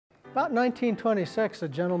About 1926, a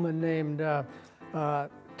gentleman named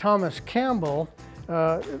Thomas Campbell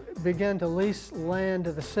began to lease land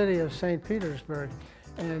to the city of St. Petersburg.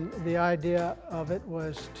 And the idea of it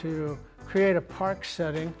was to create a park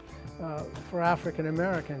setting for African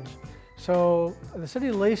Americans. So the city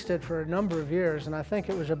leased it for a number of years, and I think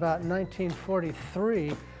it was about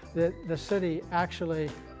 1943 that the city actually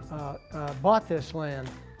bought this land.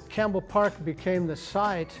 Campbell Park became the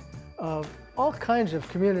site of all kinds of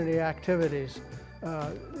community activities.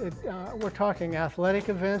 We're talking athletic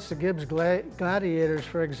events. The Gibbs Gladiators,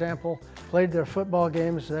 for example, played their football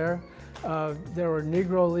games there. There were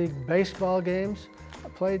Negro League baseball games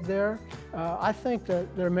played there. I think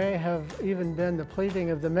that there may have even been the pleating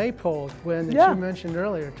of the maypole when you mentioned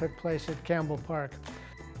earlier took place at Campbell Park.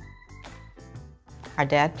 Our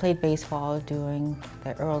dad played baseball during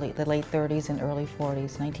the late 30s and early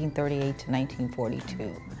 40s, 1938 to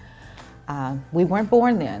 1942. We weren't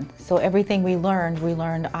born then, so everything we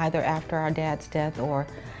learned either after our dad's death or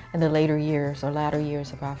in the later years or latter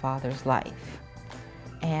years of our father's life.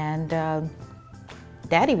 And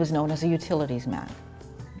Daddy was known as a utilities man.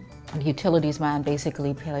 A utilities man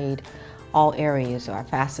basically played all areas or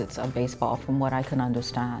facets of baseball from what I can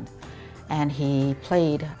understand. And he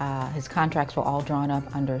played, his contracts were all drawn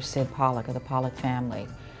up under Sid Pollock of the Pollock family.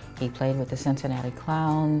 He played with the Cincinnati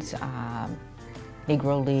Clowns,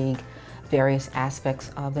 Negro League, various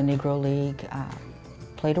aspects of the Negro League,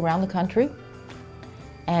 played around the country.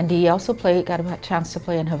 And he also got a chance to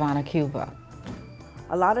play in Havana, Cuba.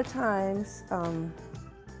 A lot of times,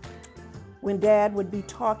 when Dad would be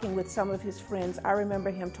talking with some of his friends, I remember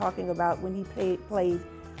him talking about when he played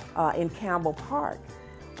in Campbell Park.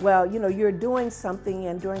 Well, you know, you're doing something,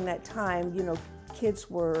 and during that time, you know, kids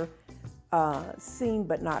were seen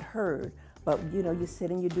but not heard. But, you know, you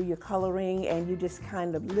sit and you do your coloring and you just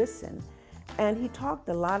kind of listen. And he talked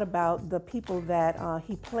a lot about the people that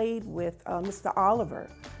he played with, Mr. Oliver,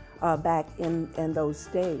 back in those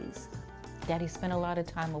days. Daddy spent a lot of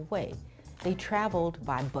time away. They traveled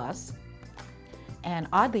by bus. And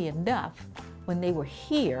oddly enough, when they were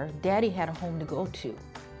here, Daddy had a home to go to.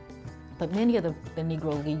 But many of the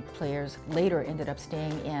Negro League players later ended up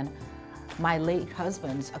staying in my late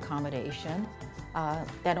husband's accommodation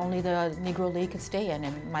that only the Negro League could stay in.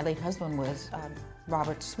 And my late husband was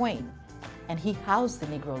Robert Swain, and he housed the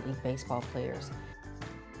Negro League baseball players.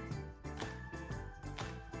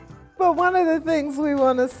 But one of the things we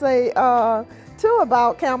want to say too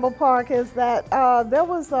about Campbell Park is that there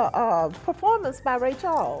was a performance by Ray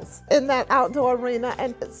Charles in that outdoor arena,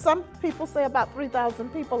 and some people say about 3,000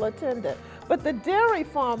 people attended. But the dairy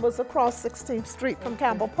farm was across 16th Street from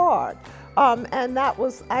Campbell Park, and that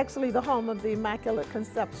was actually the home of the Immaculate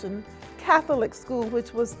Conception Catholic School,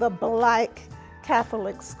 which was the Black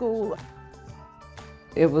Catholic school.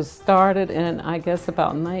 It was started in, I guess,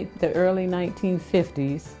 about the early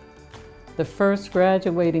 1950s. The first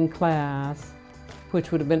graduating class,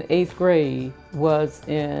 which would have been 8th grade, was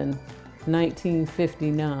in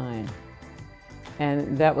 1959.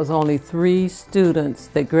 And that was only 3 students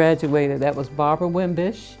that graduated. That was Barbara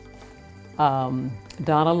Wimbish,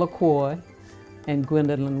 Donna LaCroix, and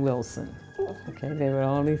Gwendolyn Wilson. Okay, they were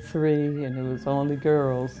only 3, and it was only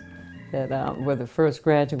girls that were the first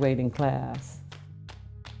graduating class.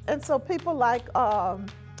 And so people like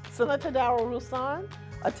Senator Darrell Roussan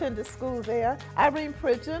attended school there. Irene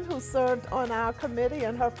Pridgeon, who served on our committee,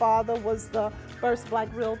 and her father was the first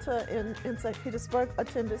Black realtor in St. Petersburg,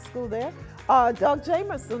 attended school there. Doug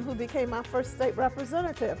Jamerson, who became our first state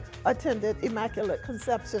representative, attended Immaculate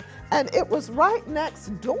Conception. And it was right next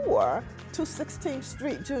door to 16th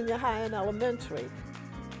Street Junior High and Elementary.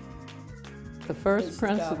 The first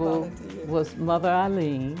principal was Mother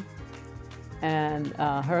Eileen, and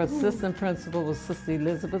her assistant principal was Sister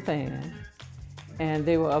Elizabeth Ann. And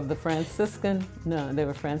they were of the Franciscan nuns. They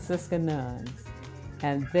were Franciscan nuns.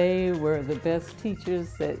 And they were the best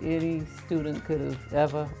teachers that any student could have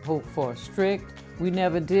ever hoped for. Strict. We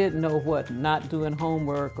never did know what not doing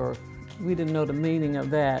homework, or we didn't know the meaning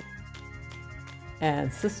of that.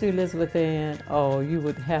 And Sister Elizabeth Ann, oh, you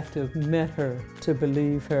would have to have met her to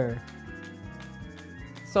believe her.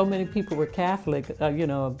 So many people were Catholic, you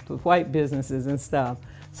know, white businesses and stuff.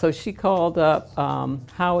 So she called up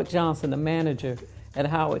Howard Johnson, the manager at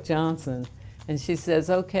Howard Johnson, and she says,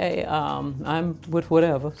 okay, I'm with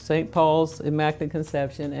whatever, St. Paul's Immaculate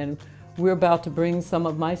Conception, and we're about to bring some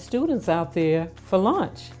of my students out there for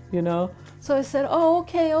lunch, you know. So I said, oh,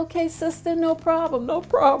 okay, sister, no problem, no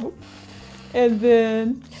problem. And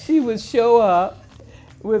then she would show up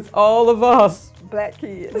with all of us. Black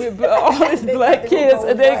kids. With all these black kids,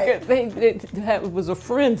 and it was a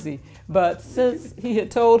frenzy. But since he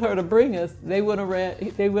had told her to bring us, they went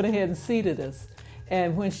ahead and seated us.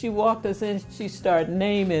 And when she walked us in, she started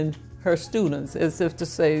naming her students, as if to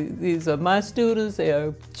say, these are my students, they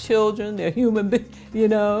are children, they're human beings, you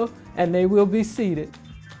know, and they will be seated.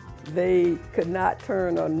 They could not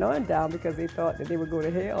turn a nun down because they thought that they would go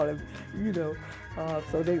to hell, you know.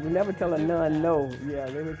 So they would never tell a nun no. Yeah,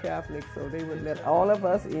 they were Catholic, so they would let all of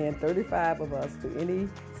us in, 35 of us, to any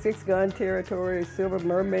six-gun territory, Silver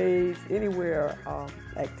Mermaids, anywhere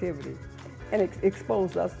activity, and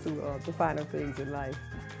expose us to the finer things in life.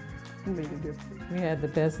 It made a difference. We had the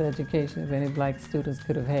best education of any black students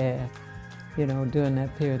could have had, you know, during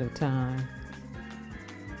that period of time.